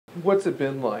What's it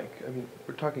been like? I mean,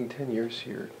 we're talking 10 years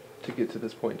here to get to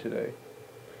this point today.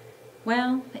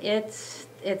 Well, it's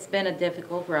been a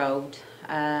difficult road.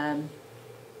 Um,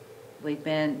 we've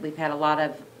had a lot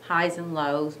of highs and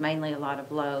lows, mainly a lot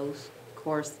of lows. Of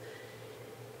course,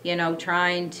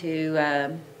 trying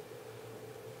to.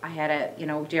 I had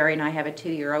Jerry and I have a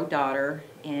 2-year-old daughter,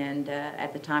 and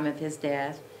at the time of his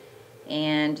death,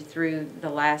 and through the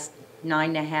last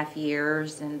 9.5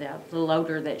 years, and the little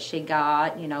older that she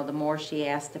got, the more she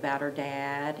asked about her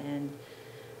dad, and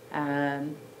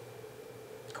um,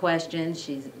 questions.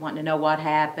 She's wanting to know what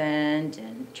happened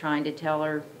and trying to tell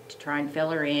her, to try and fill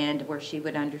her in to where she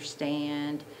would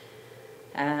understand.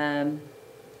 Um,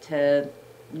 to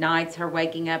nights her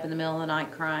waking up in the middle of the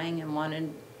night crying and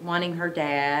wanting her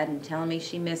dad and telling me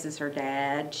she misses her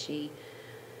dad. She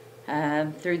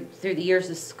through the years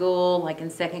of school, like in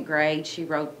second grade, she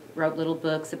wrote little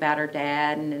books about her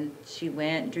dad, and then she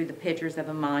went and drew the pictures of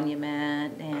a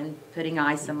monument and putting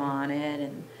Isom on it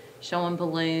and showing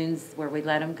balloons where we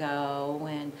let them go.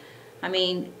 And I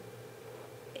mean,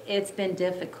 it's been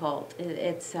difficult.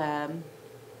 It's our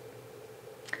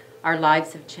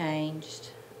lives have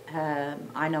changed.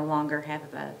 I no longer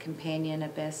have a companion, a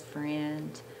best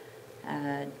friend.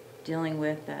 Uh, Dealing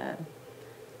with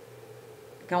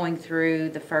going through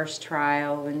the first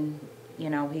trial, and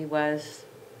he was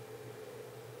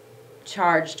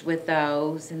charged with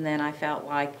those, and then I felt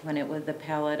like when the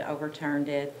appellate overturned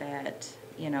it, that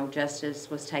justice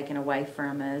was taken away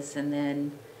from us, and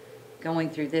then going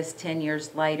through this 10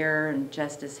 years later, and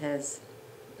justice has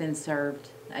been served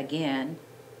again.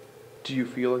 Do you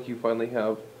feel like you finally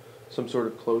have some sort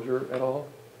of closure at all?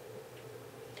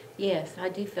 Yes, I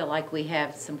do feel like we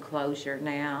have some closure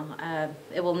now.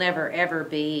 It will never ever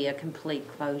be a complete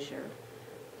closure,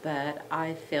 but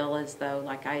I feel as though,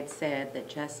 like I had said, that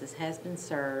justice has been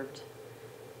served,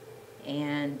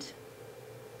 and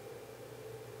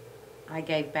I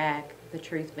gave back, the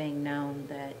truth being known,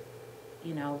 that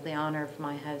the honor of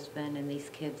my husband and these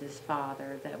kids'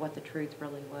 father, that what the truth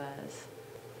really was.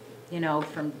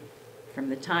 From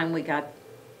the time we got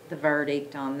the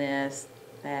verdict on this,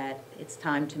 that it's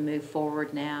time to move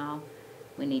forward now.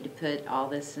 We need to put all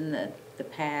this in the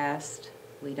past.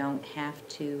 We don't have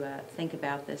to think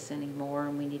about this anymore,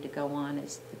 and we need to go on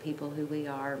as the people who we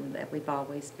are and that we've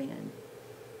always been.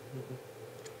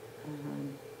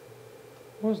 Um,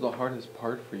 What was the hardest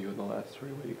part for you in the last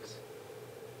 3 weeks?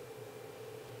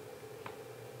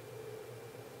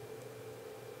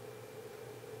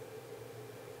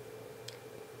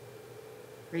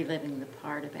 Reliving the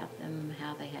part about them,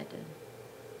 how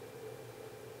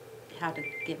to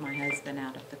get my husband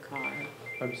out of the car.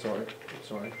 I'm sorry. I'm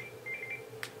sorry.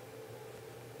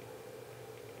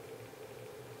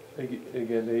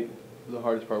 Again, the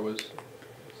hardest part was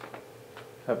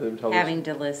having them tell us. Having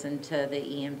to listen to the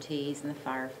EMTs and the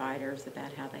firefighters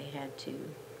about how they had to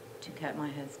cut my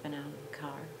husband out of the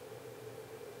car.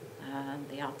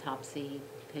 The autopsy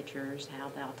pictures, how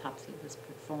the autopsy was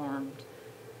performed.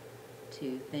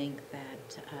 To think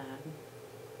that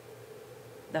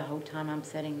the whole time I'm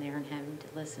sitting there and having to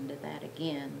listen to that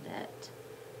again, that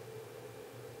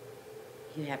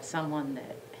you have someone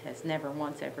that has never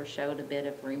once ever showed a bit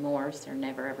of remorse or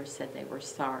never ever said they were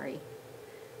sorry.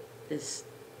 This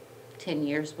 10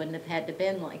 years wouldn't have had to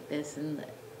been like this, and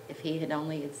if he had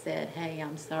only had said, hey,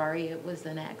 I'm sorry, it was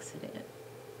an accident.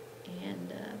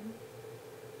 And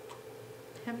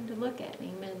having to look at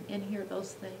him and hear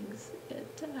those things,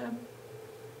 it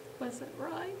wasn't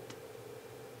right.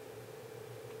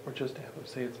 Or just to have him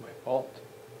say it's my fault.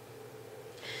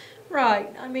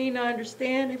 Right. I mean, I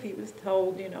understand if he was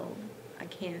told, I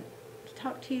can't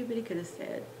talk to you, but he could have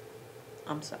said,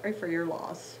 I'm sorry for your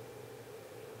loss.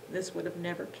 This would have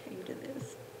never came to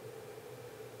this.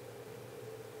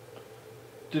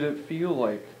 Did it feel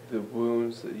like the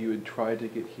wounds that you had tried to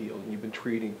get healed and you've been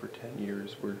treating for 10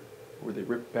 years, were they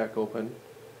ripped back open?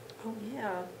 Oh,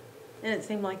 yeah. And it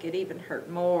seemed like it even hurt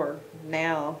more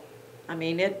now. I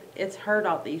mean, it's hurt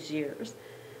all these years,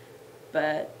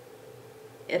 but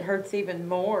it hurts even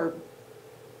more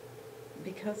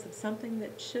because of something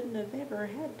that shouldn't have ever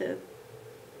had to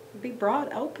be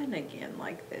brought open again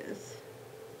like this.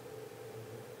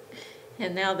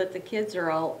 And now that the kids are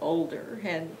all older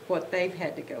and what they've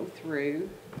had to go through,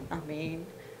 I mean,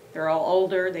 they're all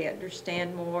older, they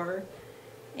understand more,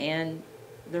 and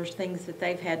there's things that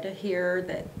they've had to hear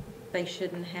that they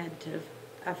shouldn't had to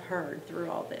have heard through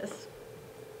all this.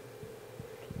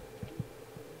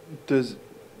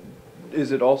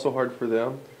 Is it also hard for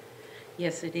them?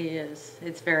 Yes, it is.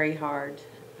 It's very hard.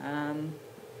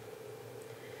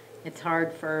 it's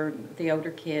hard for the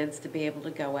older kids to be able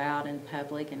to go out in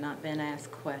public and not been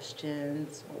asked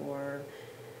questions, or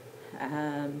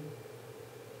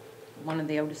one of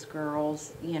the oldest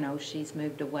girls, you know, she's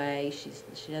moved away.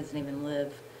 She doesn't even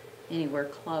live anywhere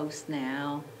close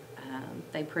now.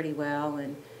 They pretty well,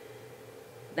 and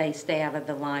they stay out of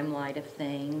the limelight of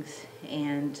things.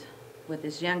 And with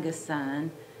his youngest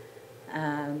son,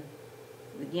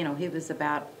 you know, he was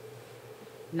about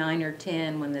 9 or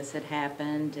 10 when this had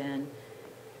happened, and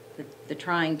the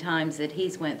trying times that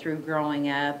he's went through growing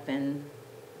up, and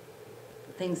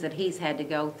the things that he's had to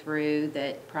go through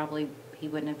that probably he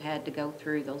wouldn't have had to go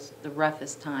through, the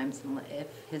roughest times, if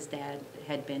his dad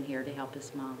had been here to help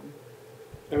his mom.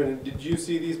 I mean, did you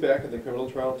see these back in the criminal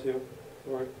trial too,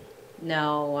 Lori?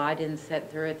 No, I didn't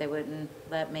sit through it. They wouldn't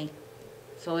let me.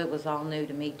 So it was all new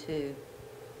to me too.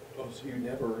 Oh, so you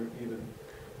never even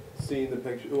seen the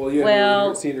picture? Well, you Well,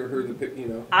 hadn't seen or heard the pic, you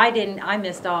know. I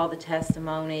missed all the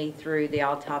testimony through the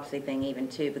autopsy thing even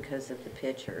too because of the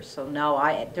pictures. So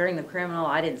no, during the criminal,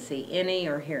 I didn't see any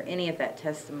or hear any of that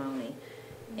testimony.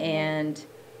 And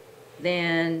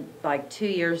then like 2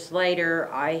 years later,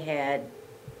 I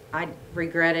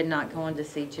regretted not going to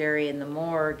see Jerry in the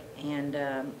morgue, and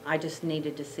I just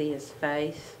needed to see his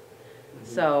face.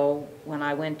 So when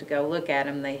I went to go look at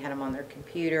him, they had him on their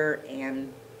computer,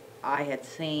 and I had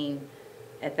seen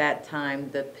at that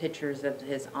time the pictures of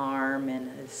his arm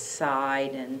and his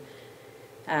side, and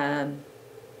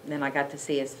then I got to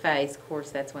see his face. Of course,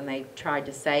 that's when they tried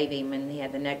to save him, and he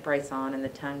had the neck brace on and the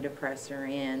tongue depressor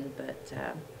in. But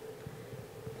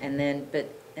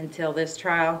until this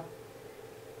trial,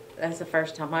 that's the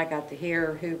first time I got to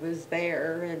hear who was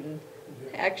there. And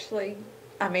actually,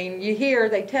 I mean, you hear,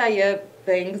 they tell you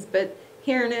things, but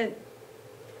hearing it,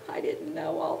 I didn't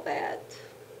know all that.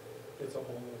 It's a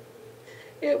whole.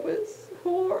 It was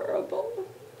horrible.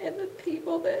 And the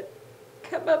people that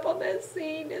come up on that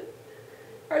scene and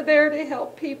are there to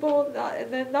help people,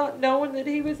 and then not knowing that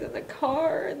he was in the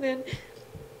car, and then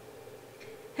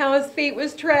how his feet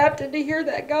was trapped, and to hear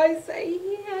that guy say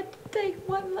he had to take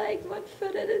one leg, 1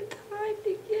 foot at a time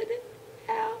to get it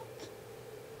out.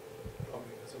 Probably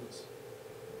because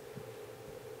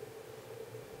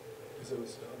it was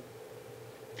stuck.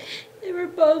 They were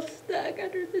both stuck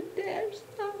under the dash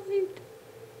side.